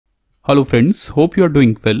Hello friends, hope you are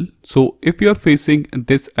doing well. So if you are facing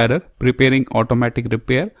this error preparing automatic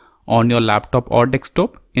repair on your laptop or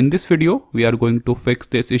desktop, in this video we are going to fix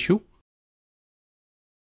this issue.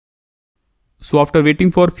 So after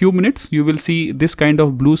waiting for a few minutes, you will see this kind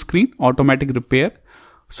of blue screen, automatic repair.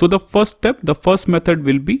 So the first step, the first method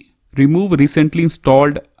will be remove recently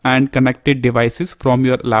installed and connected devices from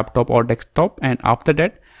your laptop or desktop, and after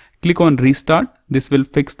that click on restart. This will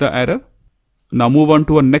fix the error. Now move on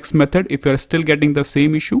to our next method. If you are still getting the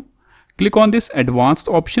same issue, click on this advanced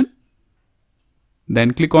option,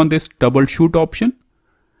 then click on this troubleshoot option,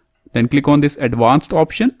 then click on this advanced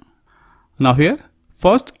option. Now here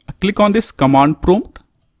first click on this command prompt.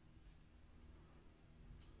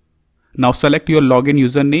 Now select your login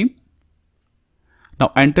username.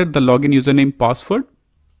 Now enter the login username password.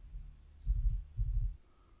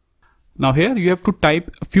 Now here you have to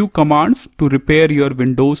type a few commands to repair your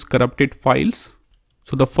Windows corrupted files.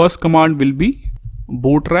 So the first command will be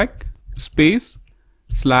bootrec space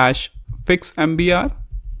 / fix mbr.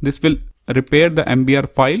 This will repair the mbr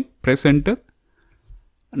file. Press enter.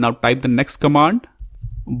 Now type the next command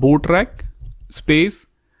bootrec space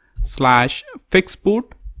 / fix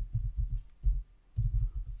boot.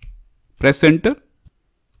 Press enter.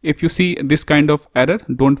 If you see this kind of error,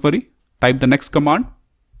 don't worry. Type the next command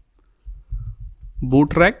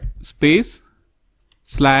bootrec space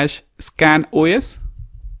 / scan os.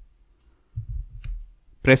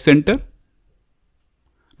 Press enter.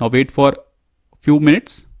 Now wait for a few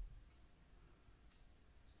minutes.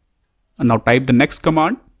 And now type the next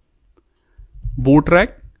command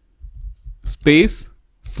bootrec space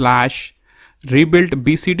 / rebuild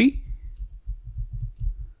bcd.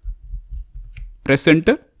 Press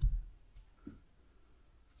enter.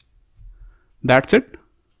 That's it.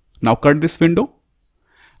 Now cut this window.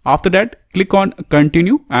 After that, click on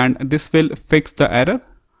continue and this will fix the error.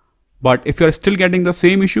 But if you are still getting the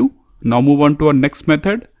same issue, now move on to our next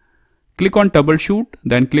method. Click on troubleshoot,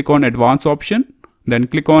 then click on advanced option, then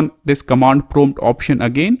click on this command prompt option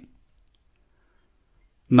again.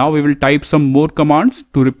 Now we will type some more commands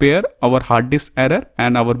to repair our hard disk error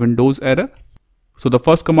and our Windows error. So the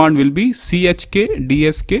first command will be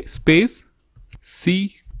chkdsk space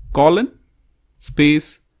c :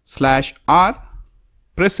 space /r.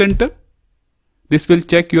 Press enter. This will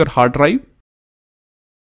check your hard drive.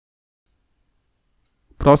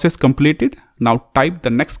 Process completed. Now type the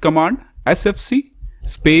next command sfc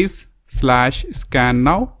space / scan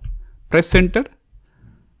now. Press enter.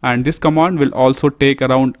 And this command will also take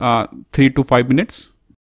around 3 to 5 minutes.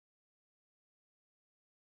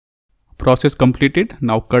 Process completed.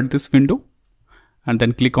 Now cut this window and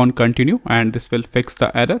then click on continue and this will fix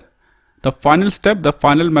the error. The final step, the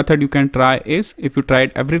final method you can try is, if you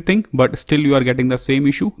tried everything but still you are getting the same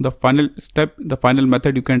issue, the final step, the final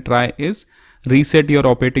method you can try is reset your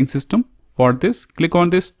operating system. For this, click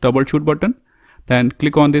on this troubleshoot button, then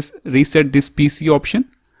click on this reset this PC option.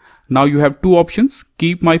 Now you have two options,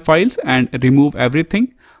 keep my files and remove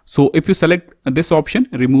everything. So if you select this option,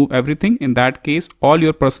 remove everything, in that case all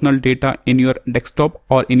your personal data in your desktop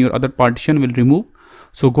or in your other partition will remove.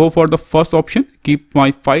 So go for the first option, keep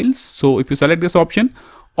my files. So if you select this option,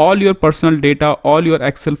 all your personal data, all your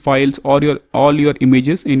Excel files, all your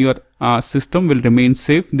images in your system will remain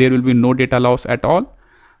safe. There will be no data loss at all.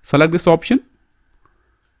 Select this option,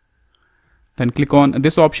 then click on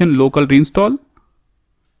this option, local reinstall.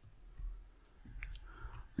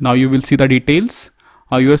 Now you will see the details.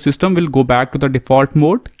 Your system will go back to the default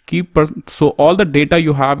mode. So all the data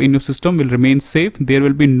you have in your system will remain safe. There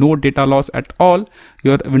will be no data loss at all.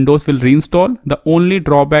 Your Windows will reinstall. The only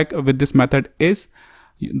drawback with this method is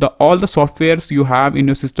all the softwares you have in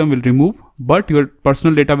your system will remove, but your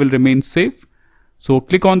personal data will remain safe. So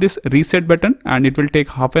click on this reset button and it will take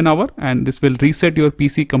half an hour and this will reset your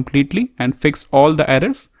PC completely and fix all the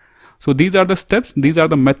errors. So these are the steps, these are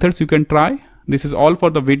the methods you can try. This is all for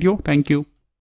the video. Thank you.